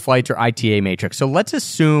on Google Flights or ITA Matrix. So let's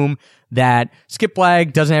assume that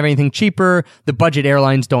Skiplagged doesn't have anything cheaper. The budget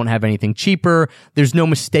airlines don't have anything cheaper. There's no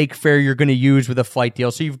mistake fare you're going to use with a flight deal.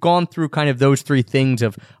 So you've gone through kind of those 3 things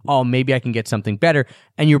of, oh, maybe I can get something better.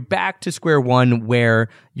 And you're back to square one where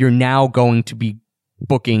you're now going to be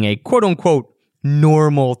booking a quote unquote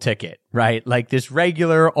normal ticket, right? Like this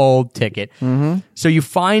regular old ticket. So you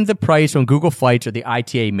find the price on Google Flights or the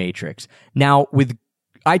ITA Matrix. Now, with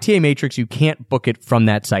ITA Matrix, you can't book it from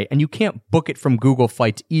that site, and you can't book it from Google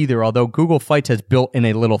Flights either, although Google Flights has built in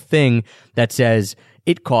a little thing that says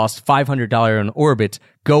it costs $500 on Orbitz,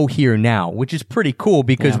 go here now, which is pretty cool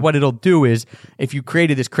because what it'll do is if you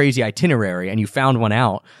created this crazy itinerary and you found one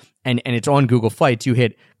out, and it's on Google Flights, you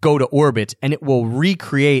hit go to Orbitz and it will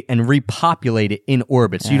recreate and repopulate it in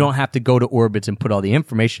Orbitz. So you don't have to go to Orbitz and put all the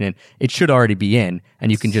information in. It should already be in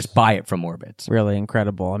and you can just buy it from Orbitz. Really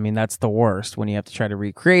incredible. I mean, that's the worst when you have to try to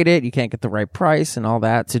recreate it. You can't get the right price and all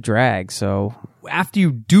that to drag. So after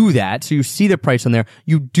you do that, so you see the price on there,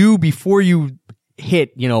 you do before you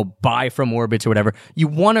hit, buy from Orbitz or whatever, you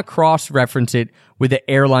want to cross-reference it with the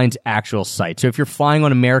airline's actual site. So if you're flying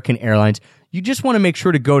on American Airlines, you just want to make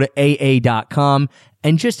sure to go to AA.com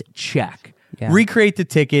and just check. Recreate the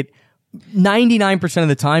ticket. 99% of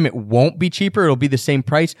the time, it won't be cheaper. It'll be the same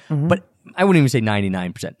price. But I wouldn't even say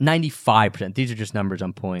 99%. 95%. These are just numbers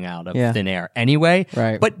I'm pulling out of thin air anyway.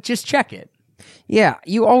 Right. But just check it. Yeah,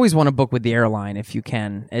 you always want to book with the airline if you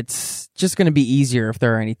can. It's just going to be easier if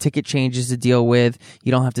there are any ticket changes to deal with.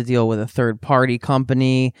 You don't have to deal with a third-party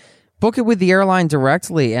company. Book it with the airline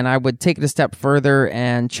directly, and I would take it a step further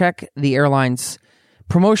and check the airline's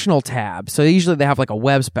promotional tab. So usually they have like a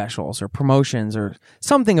web specials or promotions or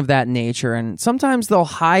something of that nature, and sometimes they'll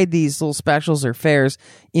hide these little specials or fares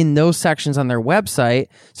in those sections on their website.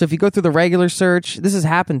 So if you go through the regular search, this has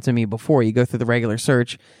happened to me before, you go through the regular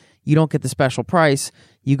search, you don't get the special price,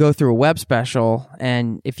 you go through a web special,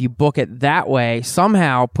 and if you book it that way,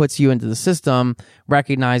 somehow puts you into the system,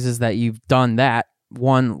 recognizes that you've done that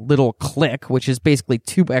one little click, which is basically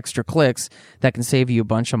 2 extra clicks that can save you a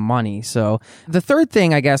bunch of money. So the third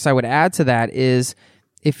thing I guess I would add to that is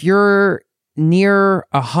if you're near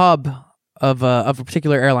a hub of a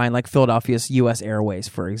particular airline like Philadelphia's US Airways,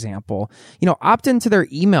 for example, opt into their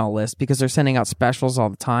email list because they're sending out specials all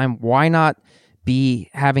the time. Why not be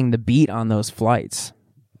having the beat on those flights?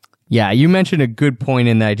 Yeah, you mentioned a good point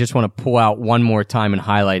in that I just want to pull out one more time and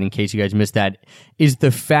highlight in case you guys missed that, is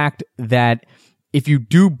the fact that if you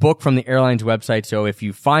do book from the airline's website, so if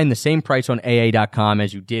you find the same price on AA.com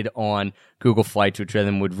as you did on Google Flights, which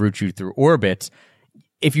then would route you through Orbitz,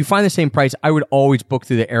 if you find the same price, I would always book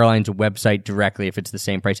through the airline's website directly if it's the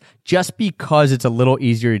same price, just because it's a little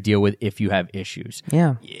easier to deal with if you have issues.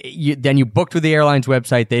 Yeah. Then you book through the airline's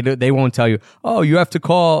website. They won't tell you, oh, you have to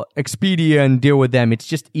call Expedia and deal with them. It's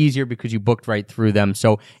just easier because you booked right through them.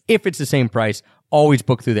 So if it's the same price, always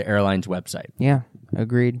book through the airline's website. Yeah,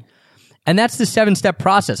 agreed. And that's the 7-step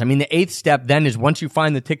process. I mean, the 8th step then is once you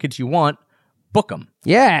find the tickets you want, book them.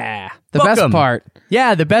 Yeah, the Book best 'em. part.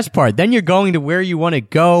 Yeah, the best part. Then you're going to where you want to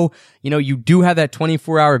go. You do have that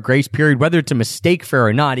 24-hour grace period, whether it's a mistake fare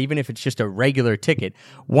or not, even if it's just a regular ticket.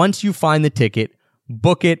 Once you find the ticket,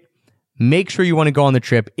 book it. Make sure you want to go on the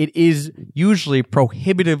trip. It is usually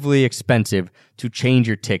prohibitively expensive to change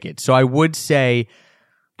your ticket. So I would say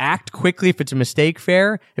act quickly if it's a mistake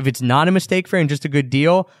fare. If it's not a mistake fare and just a good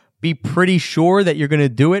deal, be pretty sure that you're going to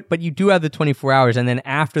do it, but you do have the 24 hours. And then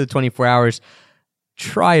after the 24 hours,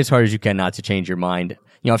 try as hard as you can not to change your mind.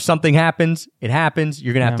 If something happens, it happens.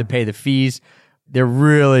 You're going to have to pay the fees. They're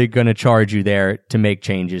really going to charge you there to make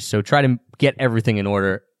changes. So try to get everything in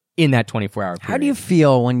order in that 24-hour period. How do you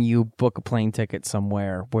feel when you book a plane ticket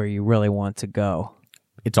somewhere where you really want to go?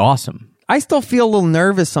 It's awesome. I still feel a little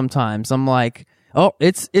nervous sometimes. I'm like, oh,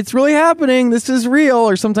 it's really happening. This is real.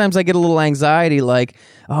 Or sometimes I get a little anxiety like,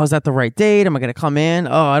 oh, is that the right date? Am I going to come in?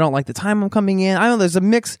 Oh, I don't like the time I'm coming in. I don't know. There's a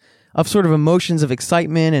mix of sort of emotions of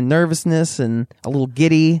excitement and nervousness and a little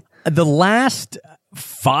giddy. The last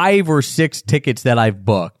 5 or 6 tickets that I've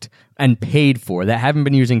booked and paid for that haven't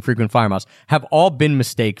been using frequent flyer miles have all been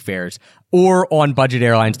mistake fares or on budget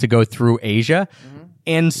airlines to go through Asia. Mm-hmm.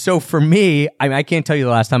 And so for me, I can't tell you the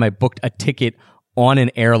last time I booked a ticket on an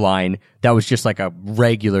airline that was just like a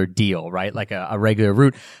regular deal, right? Like a regular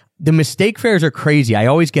route. The mistake fares are crazy. I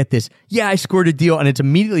always get this, I scored a deal, and it's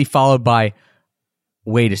immediately followed by,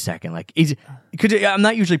 wait a second, because I'm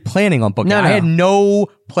not usually planning on booking. No. I had no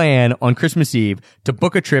plan on Christmas Eve to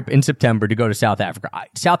book a trip in September to go to South Africa.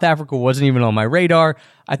 South Africa wasn't even on my radar.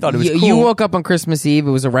 I thought it was cool. You woke up on Christmas Eve.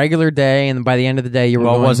 It was a regular day, and by the end of the day, you were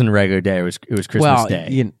Well, going... it wasn't a regular day. It was Christmas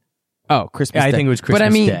Day. Christmas Day. I think it was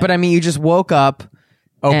Christmas Day. But I mean, you just woke up.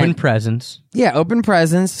 Open presents. Yeah, open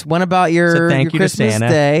presents. Went about your thank you to Christmas Santa.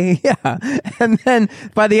 Day. Yeah. And then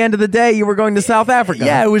by the end of the day, you were going to South Africa.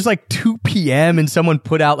 Yeah, it was like 2 p.m. and someone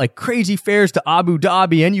put out like crazy fares to Abu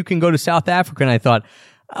Dhabi and you can go to South Africa. And I thought,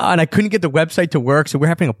 and I couldn't get the website to work. So we're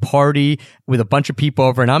having a party with a bunch of people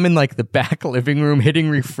over and I'm in like the back living room hitting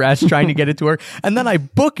refresh, trying to get it to work. And then I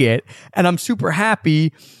book it and I'm super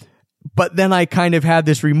happy. But then I kind of have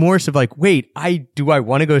this remorse of like, wait, do I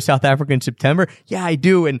want to go to South Africa in September? Yeah, I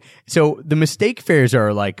do. And so the mistake fares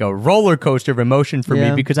are like a roller coaster of emotion for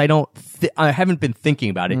me because I haven't been thinking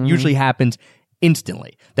about it. It usually happens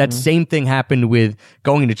instantly. That same thing happened with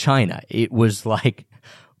going to China. It was like,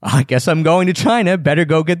 I guess I'm going to China. Better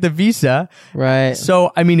go get the visa. Right.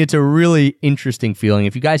 So, I mean, it's a really interesting feeling.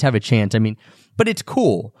 If you guys have a chance, but it's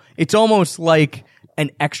cool. It's almost like an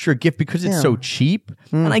extra gift because it's so cheap.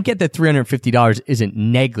 And I get that $350 isn't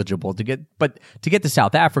negligible but to get to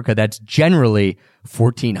South Africa, that's generally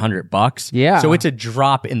 $1,400. Yeah. So it's a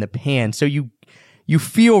drop in the pan. So you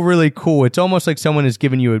feel really cool. It's almost like someone has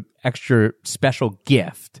given you an extra special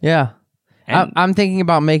gift. Yeah. I'm thinking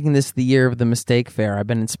about making this the year of the mistake fare. I've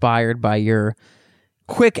been inspired by your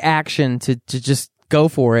quick action to just go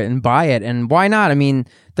for it and buy it. And why not? I mean,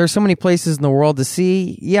 there's so many places in the world to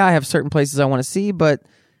see. Yeah, I have certain places I want to see, but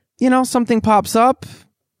something pops up.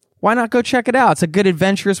 Why not go check it out? It's a good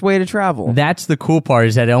adventurous way to travel. That's the cool part,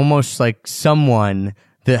 is that almost like the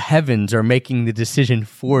heavens are making the decision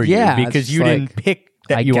for you because you didn't pick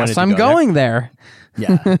that you wanted to go. I guess I'm going there.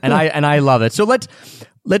 Yeah. And I love it. So let's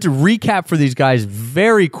recap for these guys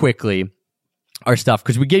very quickly our stuff,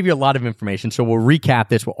 because we gave you a lot of information. So we'll recap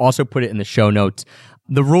this. We'll also put it in the show notes.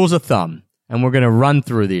 The rules of thumb, and we're going to run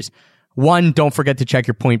through these. 1, don't forget to check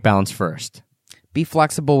your point balance first. Be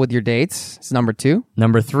flexible with your dates. It's number 2.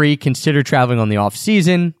 Number 3, consider traveling on the off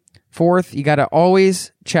season. 4th, you got to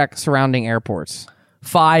always check surrounding airports.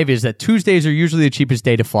 5 is that Tuesdays are usually the cheapest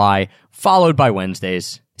day to fly, followed by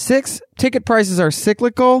Wednesdays. 6, ticket prices are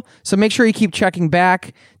cyclical, so make sure you keep checking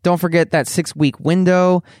back. Don't forget that 6-week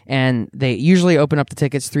window, and they usually open up the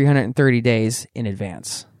tickets 330 days in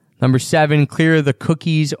advance. Number 7, clear the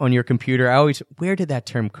cookies on your computer. Where did that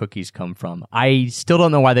term cookies come from? I still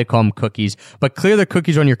don't know why they call them cookies, but clear the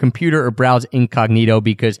cookies on your computer or browse incognito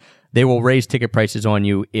because they will raise ticket prices on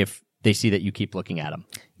you if they see that you keep looking at them.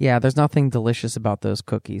 Yeah, there's nothing delicious about those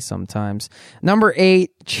cookies sometimes. Number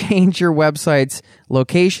 8, change your website's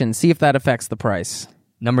location. See if that affects the price.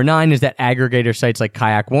 Number 9 is that aggregator sites like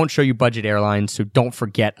Kayak won't show you budget airlines, so don't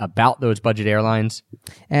forget about those budget airlines.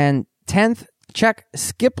 And 10th, check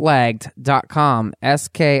skiplagged.com,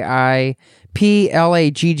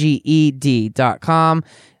 SKIPLAGGED.com.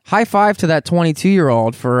 High five to that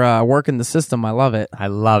 22-year-old for working the system. I love it. I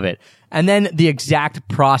love it. And then the exact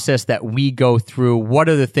process that we go through. What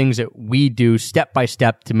are the things that we do step by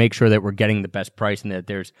step to make sure that we're getting the best price and that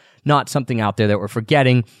there's not something out there that we're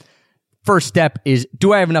forgetting? First step is,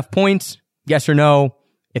 do I have enough points? Yes or no?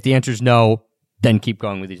 If the answer is no, then keep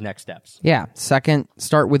going with these next steps. Yeah. Second,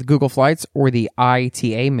 start with Google Flights or the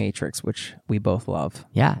ITA matrix, which we both love.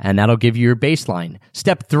 Yeah, and that'll give you your baseline.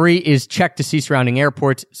 Step 3 is check to see surrounding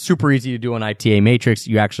airports. Super easy to do on ITA matrix.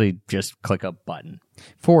 You actually just click a button.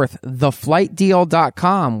 4th,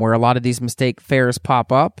 theflightdeal.com, where a lot of these mistake fares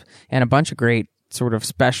pop up and a bunch of great sort of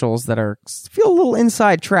specials that feel a little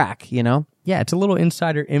inside track, Yeah, it's a little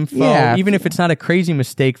insider info. Yeah. Even if it's not a crazy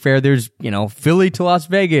mistake fare, there's, Philly to Las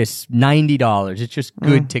Vegas, $90. It's just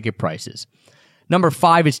good ticket prices. Number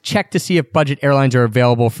 5 is check to see if budget airlines are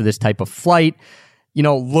available for this type of flight.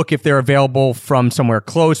 Look if they're available from somewhere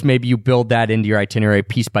close. Maybe you build that into your itinerary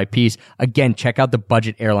piece by piece. Again, check out the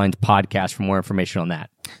Budget Airlines podcast for more information on that.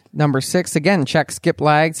 Number 6, again, check skip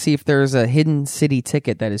lag, see if there's a hidden city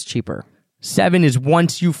ticket that is cheaper. 7 is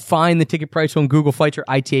once you find the ticket price on Google Flights or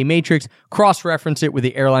ITA Matrix, cross-reference it with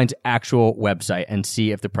the airline's actual website and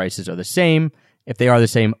see if the prices are the same. If they are the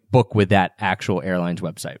same, book with that actual airline's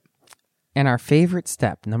website. And our favorite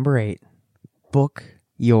step, number 8, book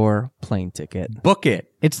your plane ticket. Book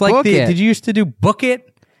it. It's like Book it. Did you used to do book it?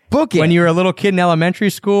 Book it. When you were a little kid in elementary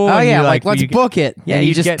school? Oh, and yeah, you let's book it. Yeah, and you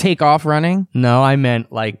you'd just get- take off running. No, I meant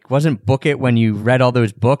wasn't book it when you read all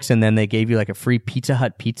those books and then they gave you a free Pizza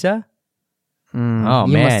Hut pizza? Oh,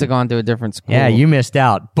 You man. must have gone to a different school. Yeah, you missed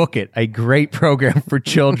out. Book it. A great program for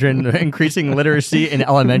children, increasing literacy in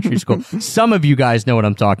elementary school. Some of you guys know what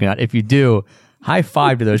I'm talking about. If you do, high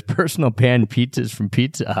five to those personal pan pizzas from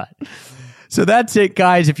Pizza Hut. So that's it,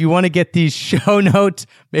 guys. If you want to get these show notes,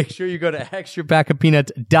 make sure you go to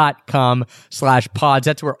extrapackofpeanuts.com/pods.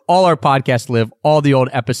 That's where all our podcasts live, all the old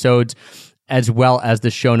episodes, as well as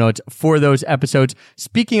the show notes for those episodes.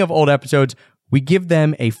 Speaking of old episodes, we give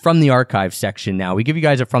them a From the Archives section now. We give you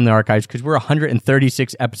guys a From the Archives because we're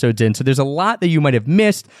 136 episodes in. So there's a lot that you might have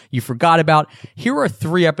missed, you forgot about. Here are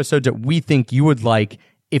 3 episodes that we think you would like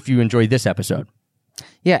if you enjoyed this episode.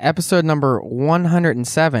 Yeah, episode number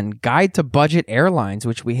 107, Guide to Budget Airlines,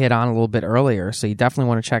 which we hit on a little bit earlier. So you definitely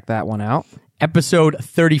want to check that one out. Episode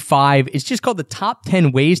 35 is just called the top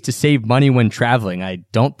 10 ways to save money when traveling. I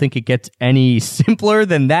don't think it gets any simpler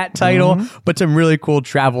than that title, but some really cool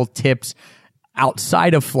travel tips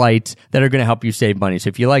outside of flights that are going to help you save money. So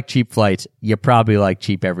if you like cheap flights, you probably like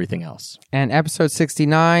cheap everything else. And episode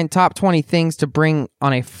 69, top 20 things to bring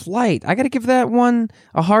on a flight. I got to give that one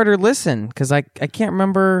a harder listen because I can't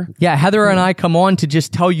remember. Yeah, Heather and I come on to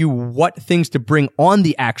just tell you what things to bring on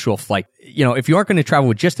the actual flight. If you aren't going to travel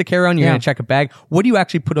with just a carry-on, you're going to check a bag. What do you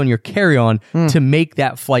actually put on your carry-on to make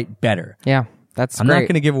that flight better? Yeah, that's I'm great. not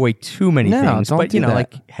going to give away too many No, things, don't but do that.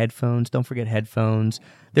 like headphones. Don't forget headphones.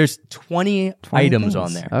 There's 20 items things.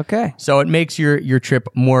 on there. Okay. So it makes your trip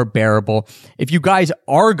more bearable. If you guys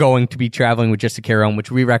are going to be traveling with just a carry-on,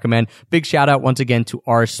 which we recommend, big shout out once again to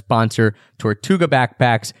our sponsor, Tortuga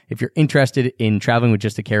Backpacks. If you're interested in traveling with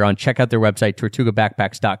just a carry-on, check out their website,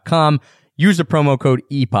 tortugabackpacks.com. Use the promo code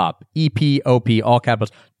EPOP, EPOP, all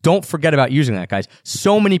capitals. Don't forget about using that, guys.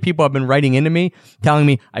 So many people have been writing into me, telling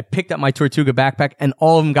me I picked up my Tortuga backpack and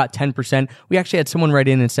all of them got 10%. We actually had someone write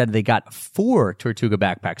in and said they got 4 Tortuga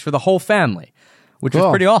backpacks for the whole family, which is Cool.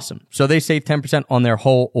 pretty awesome. So they saved 10% on their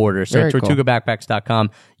whole order. So Very cool. tortugabackpacks.com,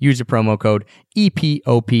 use the promo code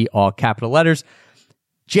EPOP, all capital letters.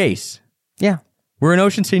 Jace, Yeah. we're in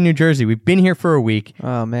Ocean City, New Jersey. We've been here for a week.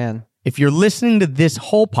 Oh, man. If you're listening to this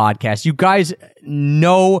whole podcast, you guys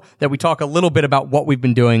know that we talk a little bit about what we've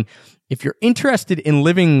been doing. If you're interested in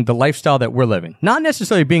living the lifestyle that we're living, not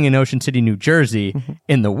necessarily being in Ocean City, New Jersey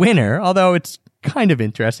in the winter, although it's kind of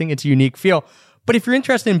interesting, it's a unique feel. But if you're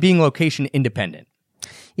interested in being location independent,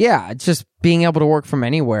 Yeah, just being able to work from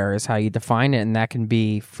anywhere is how you define it, and that can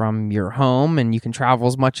be from your home, and you can travel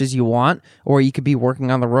as much as you want, or you could be working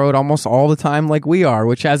on the road almost all the time like we are,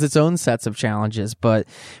 which has its own sets of challenges, but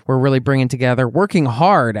we're really working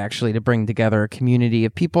hard actually to bring together a community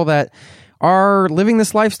of people that are living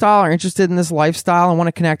this lifestyle, are interested in this lifestyle, and want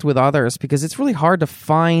to connect with others, because it's really hard to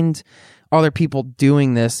find other people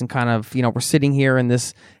doing this, and kind of, we're sitting here in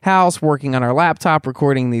this house working on our laptop,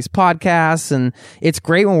 recording these podcasts, and it's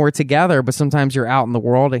great when we're together, but sometimes you're out in the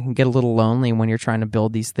world. It can get a little lonely when you're trying to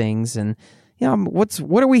build these things. And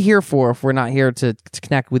what are we here for if we're not here to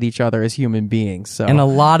connect with each other as human beings? So, and a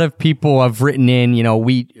lot of people have written in,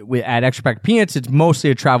 we at Extra Pack Peanuts, it's mostly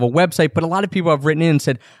a travel website, but a lot of people have written in and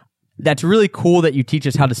said, that's really cool that you teach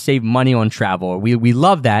us how to save money on travel. We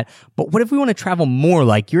love that. But what if we want to travel more?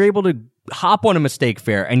 Like, you're able to hop on a mistake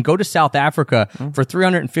fare and go to South Africa for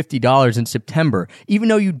 $350 in September, even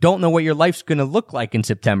though you don't know what your life's going to look like in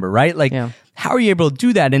September, right? Like, how are you able to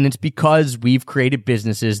do that? And it's because we've created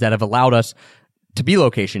businesses that have allowed us to be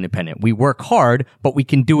location independent. We work hard, but we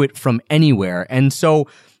can do it from anywhere. And so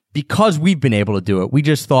because we've been able to do it, we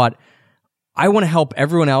just thought, I want to help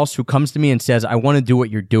everyone else who comes to me and says, I want to do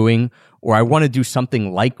what you're doing, or I want to do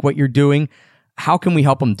something like what you're doing. How can we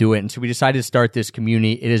help them do it? And so we decided to start this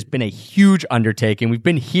community. It has been a huge undertaking. We've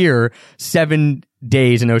been here 7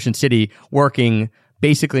 days in Ocean City working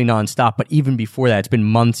basically nonstop. But even before that, it's been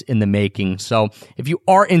months in the making. So if you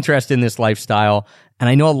are interested in this lifestyle, and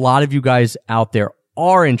I know a lot of you guys out there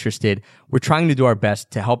are interested, we're trying to do our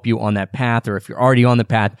best to help you on that path, or if you're already on the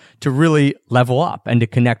path, to really level up and to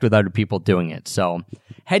connect with other people doing it. So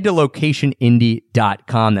head to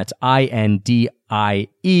locationindie.com. That's INDIE.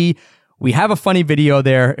 We have a funny video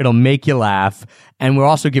there. It'll make you laugh. And we're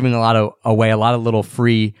also giving away a lot of little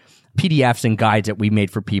free PDFs and guides that we made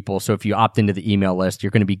for people. So if you opt into the email list,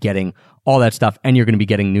 you're going to be getting all that stuff, and you're going to be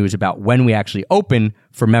getting news about when we actually open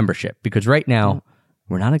for membership. Because right now,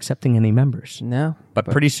 we're not accepting any members. No. But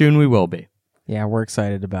pretty soon we will be. Yeah, we're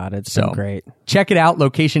excited about it. It's been great. Check it out,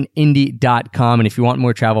 locationindie.com. And if you want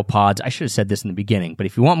more travel pods, I should have said this in the beginning, but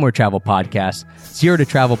if you want more travel podcasts, Zero to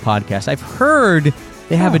Travel Podcast. I've heard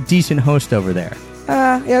they have a decent host over there.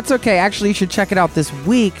 Yeah, it's okay. Actually, you should check it out this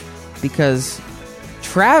week because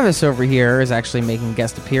Travis over here is actually making a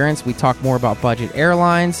guest appearance. We talk more about budget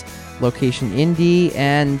airlines, Location Indie,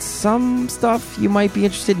 and some stuff you might be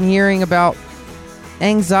interested in hearing about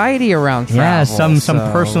anxiety around travel. Yeah, some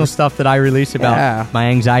personal stuff that I release about my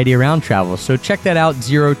anxiety around travel. So check that out,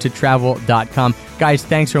 zerototravel.com. Guys,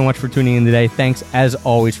 thanks so much for tuning in today. Thanks, as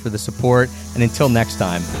always, for the support. And until next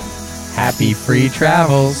time, happy free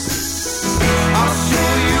travels.